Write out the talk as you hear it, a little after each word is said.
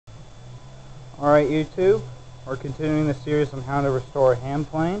Alright YouTube, we're continuing the series on how to restore a hand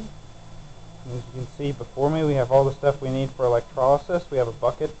plane. As you can see before me, we have all the stuff we need for electrolysis. We have a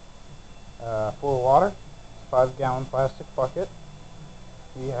bucket full of water. It's a 5-gallon plastic bucket.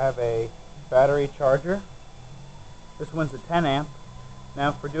 We have a battery charger. This one's a 10 amp.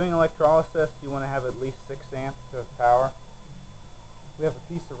 Now for doing electrolysis, you want to have at least 6 amps of power. We have a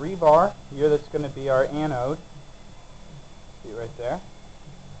piece of rebar here that's going to be our anode. See right there.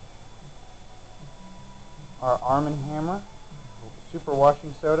 Our Arm & Hammer, super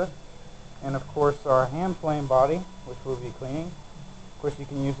washing soda, and of course our hand plane body, which we'll be cleaning. Of course you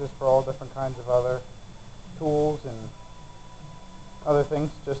can use this for all different kinds of other tools and other things,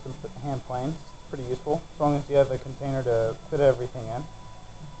 just in hand planes. It's pretty useful, as long as you have a container to fit everything in.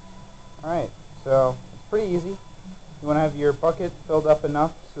 Alright, so it's pretty easy. You want to have your bucket filled up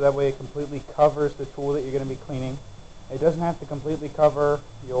enough so that way it completely covers the tool that you're going to be cleaning. It doesn't have to completely cover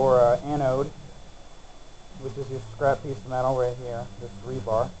your anode, which is your scrap piece of metal right here, this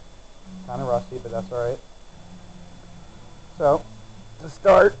rebar. Kind of rusty, but that's alright. So, to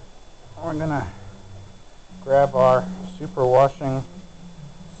start, we're going to grab our super washing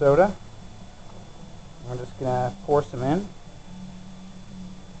soda. We're just going to pour some in.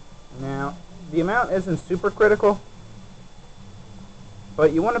 Now, the amount isn't super critical,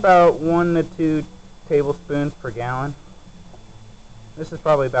 but you want about 1 to 2 tablespoons per gallon. This is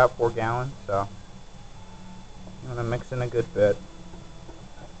probably about 4 gallons, so I'm going to mix in a good bit.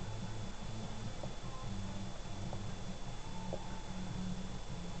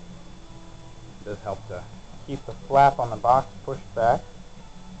 It does help to keep the flap on the box pushed back.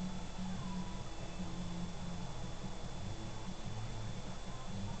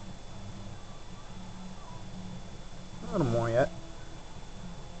 A little more yet.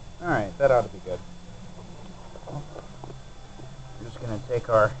 Alright, that ought to be good. I'm just going to take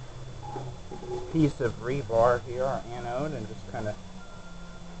our piece of rebar here, our anode, and just kind of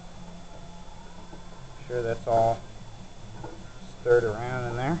make sure that's all stirred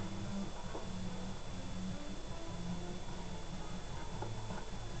around in there.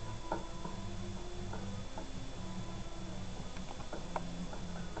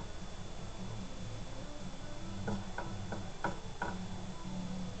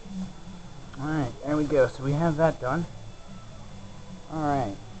 Alright, there we go. So we have that done.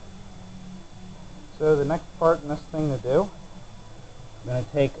 Alright. So the next part in this thing to do, we're going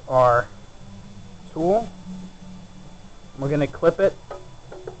to take our tool, we're going to clip it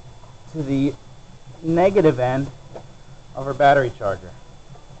to the negative end of our battery charger.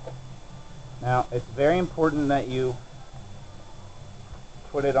 Now it's very important that you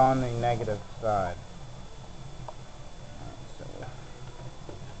put it on the negative side. So we'll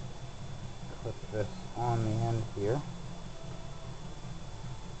clip this on the end here.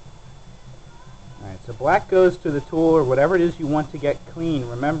 Alright, so black goes to the tool or whatever it is you want to get clean.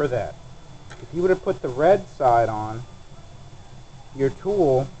 Remember that. If you were to put the red side on, your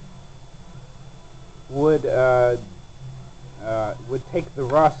tool would take the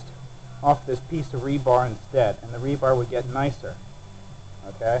rust off this piece of rebar instead, and the rebar would get nicer.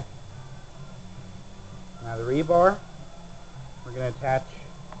 Okay? Now the rebar we're going to attach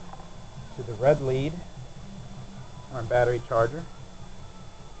to the red lead on our battery charger.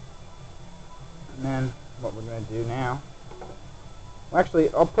 And then what we're going to do now, well actually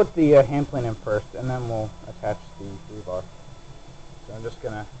I'll put the hand plane in first and then we'll attach the rebar. So I'm just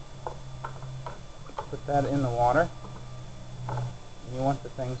going to put that in the water. And you want the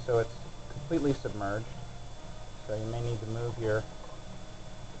thing so it's completely submerged. So you may need to move your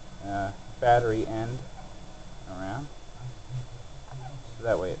battery end around so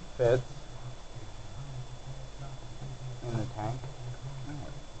that way it fits in the tank.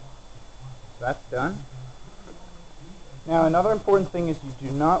 That's done. Now another important thing is you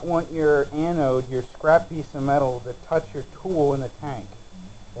do not want your anode, your scrap piece of metal, to touch your tool in the tank.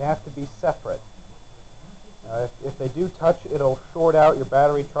 They have to be separate. If they do touch, it'll short out your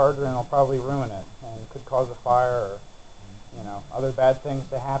battery charger and it'll probably ruin it and could cause a fire or other bad things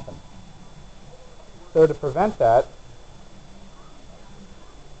to happen. So to prevent that,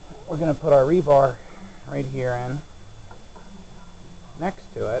 we're going to put our rebar right here in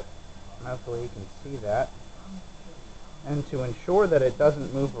next to it. Hopefully you can see that. And to ensure that it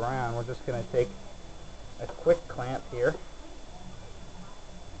doesn't move around, we're just going to take a quick clamp here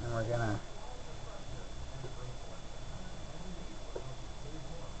and we're going to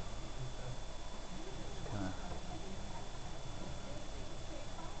just kind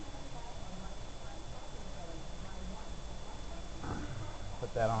of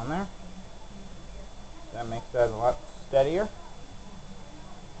put that on there. That makes that a lot steadier.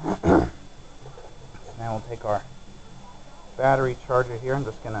 Now we'll take our battery charger here. I'm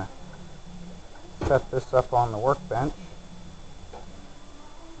just going to set this up on the workbench.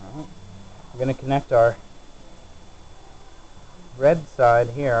 Alright. I'm going to connect our red side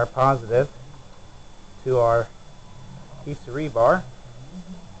here, our positive, to our piece of rebar.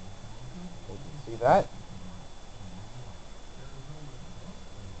 You can see that.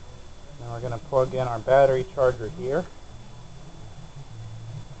 Now we're going to plug in our battery charger here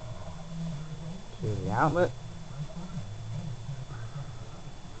to the outlet.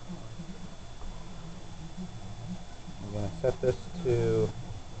 I'm going to set this to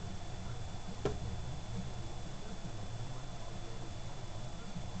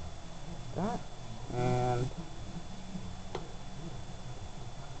that, and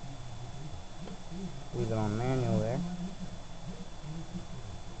leave it on manual there.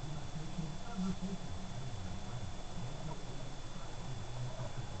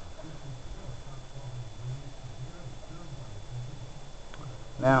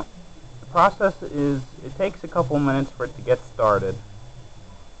 Now, the process is, it takes a couple minutes for it to get started.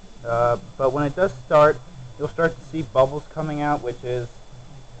 But when it does start, you'll start to see bubbles coming out, which is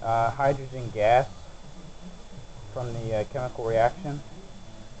hydrogen gas from the chemical reaction.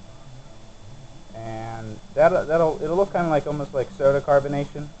 And it'll look kind of like, almost like soda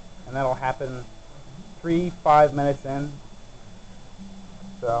carbonation, and that'll happen 3-5 minutes in.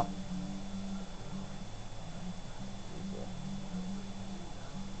 So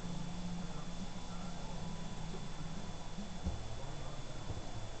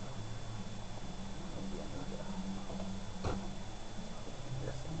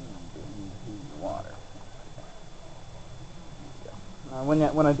water.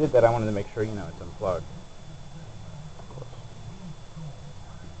 When I did that, I wanted to make sure, you know, it's unplugged. Of course.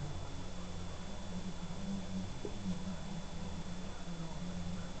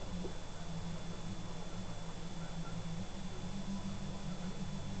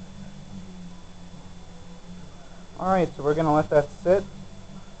 Alright, so we're going to let that sit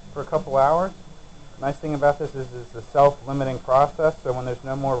for a couple hours. Nice thing about this is it's a self-limiting process, so when there's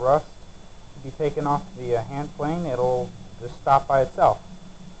no more rust to be taken off the hand plane, it'll just stop by itself.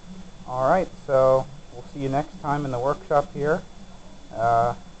 Alright, so we'll see you next time in the workshop here.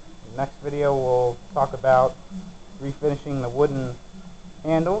 Next video we'll talk about refinishing the wooden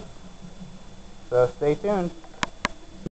handles, so stay tuned.